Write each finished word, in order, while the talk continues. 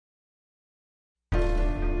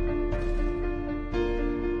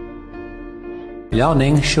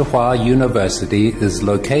Liaoning Petrochemical University is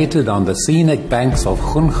located on the scenic banks of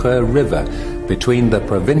Hunhe River between the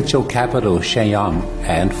provincial capital Shenyang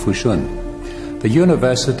and Fushun. The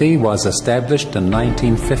university was established in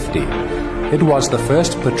 1950. It was the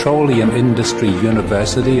first petroleum industry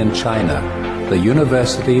university in China. The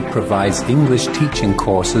university provides English teaching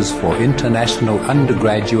courses for international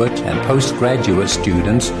undergraduate and postgraduate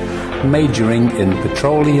students majoring in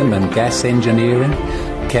petroleum and gas engineering,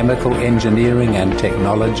 chemical engineering and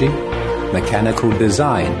technology, mechanical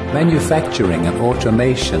design, manufacturing and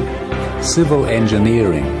automation, civil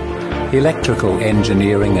engineering, electrical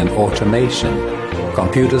engineering and automation,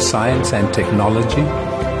 computer science and technology,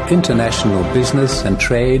 international business and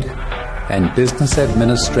trade, and business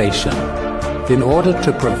administration. In order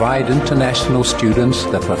to provide international students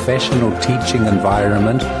the professional teaching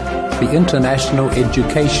environment, the International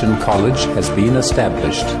Education College has been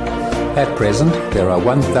established. At present, there are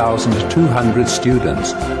 1,200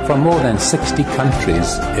 students from more than 60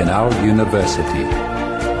 countries in our university.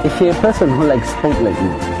 If you're a person who likes sport like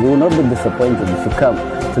me, you will not be disappointed if you come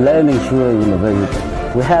to Liaoning Petrochemical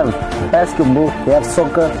University. We have basketball, we have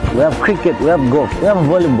soccer, we have cricket, we have golf, we have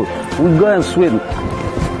volleyball, we go and swim.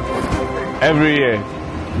 Every year,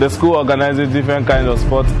 the school organizes different kinds of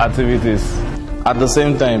sports activities. At the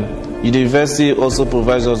same time, the university also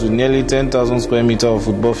provides us with nearly 10,000 square meters of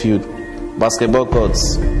football field, basketball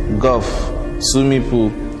courts, golf, swimming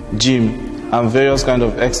pool, gym, and various kinds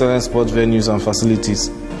of excellent sports venues and facilities.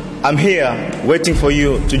 I'm here waiting for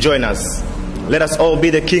you to join us. Let us all be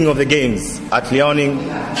the king of the games at Liaoning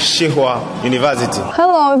Petrochemical University.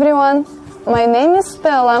 Hello everyone, my name is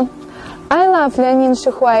Stella. I love Liaoning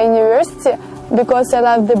Petrochemical University because I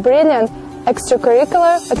love the brilliant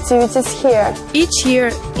extracurricular activities here. Each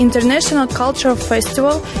year, International Cultural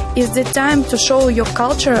Festival is the time to show your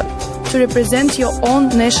culture, to represent your own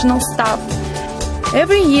national stuff.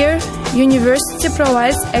 Every year, university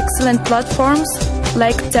provides excellent platforms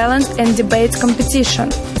like talent and debate competition.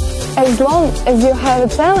 As long as you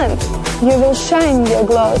have a talent, you will shine your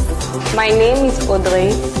glow. My name is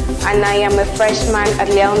Audrey, and I am a freshman at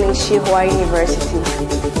Liaoning Petrochemical University.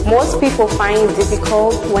 Most people find it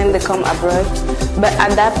difficult when they come abroad, but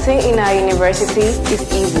adapting in our university is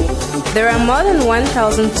easy. There are more than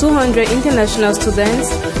 1,200 international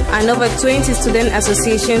students and over 20 student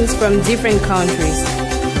associations from different countries.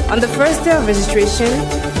 On the first day of registration,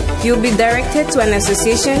 you'll be directed to an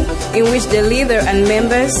association in which the leader and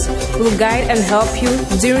members will guide and help you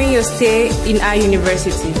during your stay in our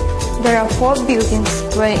university. There are 4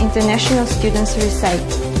 buildings where international students reside.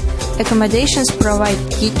 Accommodations provide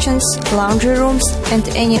kitchens, laundry rooms, and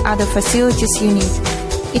any other facilities you need.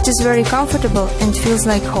 It is very comfortable and feels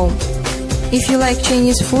like home. If you like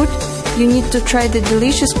Chinese food, you need to try the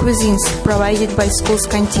delicious cuisines provided by school's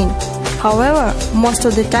canteen. However, most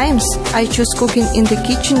of the times I choose cooking in the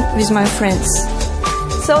kitchen with my friends.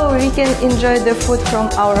 So we can enjoy the food from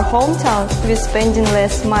our hometown with spending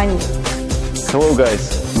less money. Hello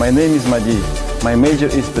guys, my name is Madi. My major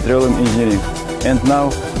is petroleum engineering. And now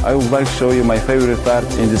I would like to show you my favorite part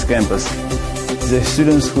in this campus. The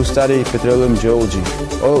students who study petroleum geology,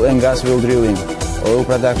 oil and gas well drilling, oil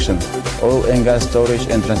production, oil and gas storage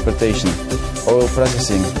and transportation, oil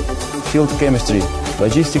processing, field chemistry,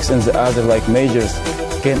 logistics and the other like majors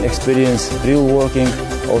can experience real working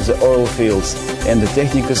of the oil fields and the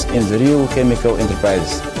techniques in the real chemical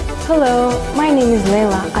enterprises. Hello, my name is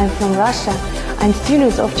Leila. I'm from Russia. I'm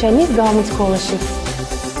student of Chinese government scholarship.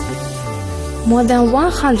 More than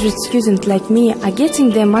 100 students like me are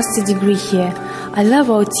getting their master's degree here. I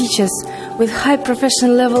love our teachers. With high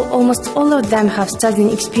professional level, almost all of them have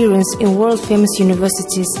studying experience in world-famous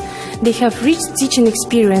universities. They have rich teaching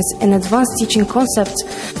experience and advanced teaching concepts.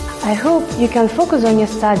 I hope you can focus on your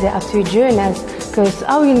study after you join us, because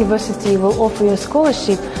our university will offer you a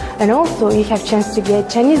scholarship, and also you have chance to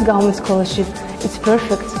get Chinese government scholarship. It's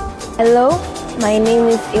perfect. Hello, my name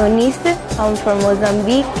is Eunice. I'm from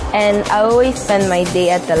Mozambique, and I always spend my day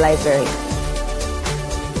at the library.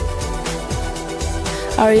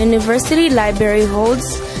 Our university library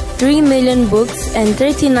holds 3 million books and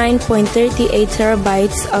 39.38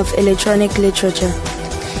 terabytes of electronic literature.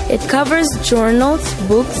 It covers journals,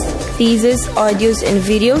 books, theses, audios, and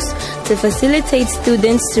videos to facilitate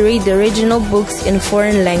students to read the original books in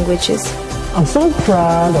foreign languages. I'm so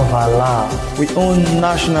proud of our lab. We own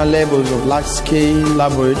national levels of large-scale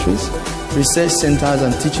laboratories, research centers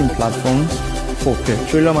and teaching platforms for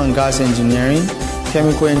petroleum and gas engineering,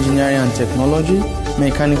 chemical engineering and technology,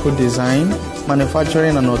 mechanical design,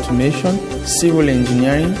 manufacturing and automation, civil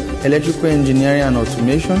engineering, electrical engineering and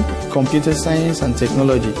automation, computer science and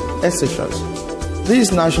technology, etc.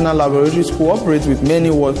 These national laboratories cooperate with many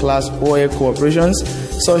world-class oil corporations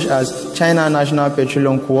such as China National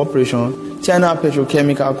Petroleum Corporation, China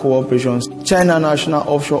Petrochemical Corporation, China National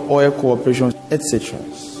Offshore Oil Corporation, etc.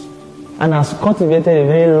 And has cultivated a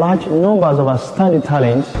very large numbers of outstanding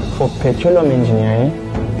talents for petroleum engineering,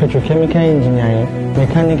 petrochemical engineering,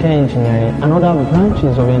 mechanical engineering, and other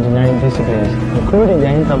branches of engineering disciplines, including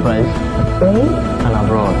their enterprise at home and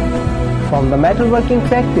abroad. From the metalworking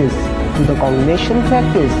practice to the coordination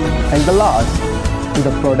practice and the last to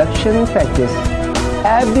the production practice,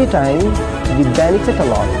 every time we benefit a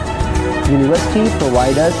lot. University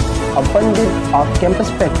provides us abundant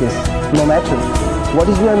off-campus practice, no matter what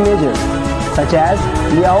is your major, such as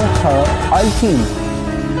Liaoning oil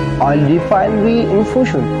field, oil refinery in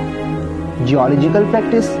Fushun, geological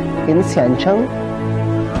practice in Xiancheng,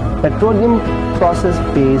 petroleum process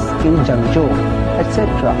base in Zhengzhou,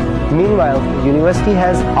 etc. Meanwhile, university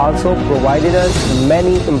has also provided us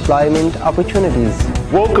many employment opportunities.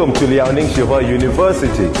 Welcome to Liaoning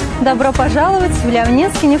University. Добро пожаловать в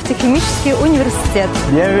Liaoningский нефтехимический университет.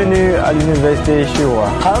 Bienvenue à l'université Xihua.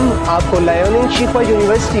 हम आपको Liaoning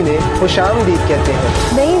University में खुशामदीद कहते हैं.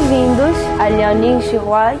 Bem-vindos à Liaoning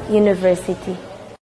University.